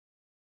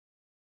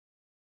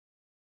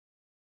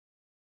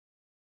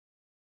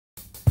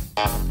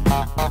I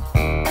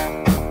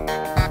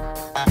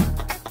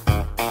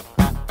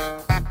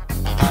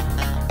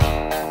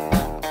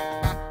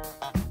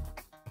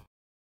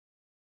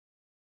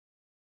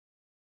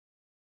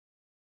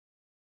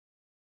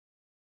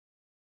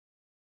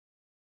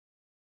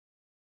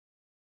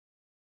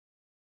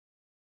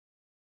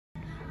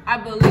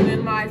believe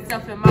in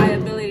myself and my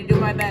ability to do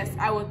my best.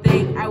 I will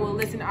think, I will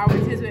listen, I will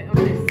participate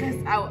in success.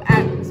 I will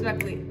act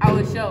respectfully, I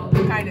will show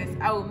kindness.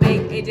 I will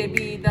make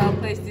AJB the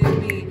place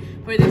to be.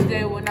 For this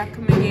day will not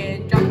come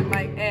again. Drop the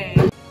mic,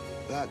 A.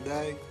 That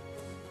day,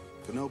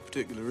 for no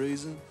particular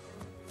reason,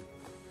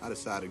 I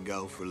decided to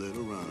go for a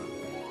little run.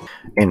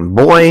 And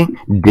boy,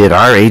 did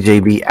our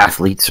AJB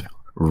athletes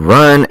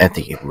run at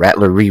the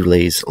Rattler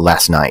Relays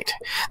last night.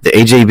 The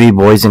AJB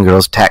boys and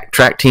girls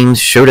track teams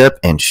showed up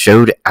and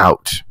showed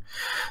out.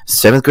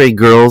 7th grade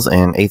girls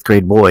and 8th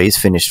grade boys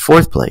finished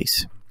 4th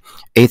place.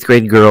 8th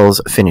grade girls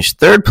finished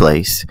 3rd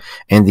place,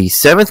 and the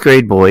 7th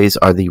grade boys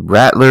are the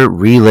Rattler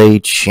Relay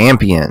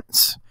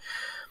champions.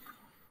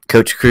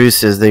 Coach Cruz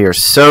says they are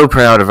so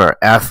proud of our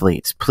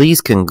athletes. Please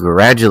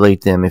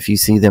congratulate them if you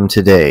see them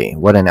today.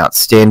 What an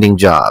outstanding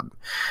job.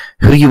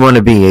 Who you want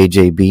to be,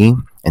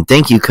 AJB? And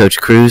thank you,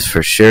 Coach Cruz,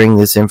 for sharing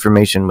this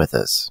information with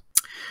us.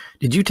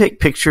 Did you take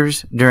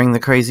pictures during the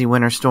crazy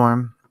winter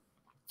storm?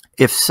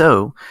 If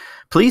so,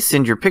 please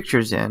send your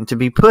pictures in to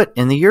be put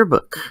in the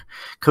yearbook.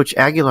 Coach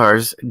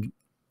Aguilar's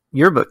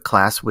yearbook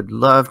class would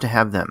love to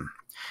have them.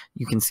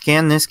 You can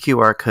scan this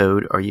QR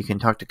code, or you can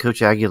talk to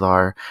Coach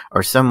Aguilar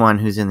or someone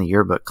who's in the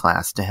yearbook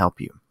class to help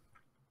you.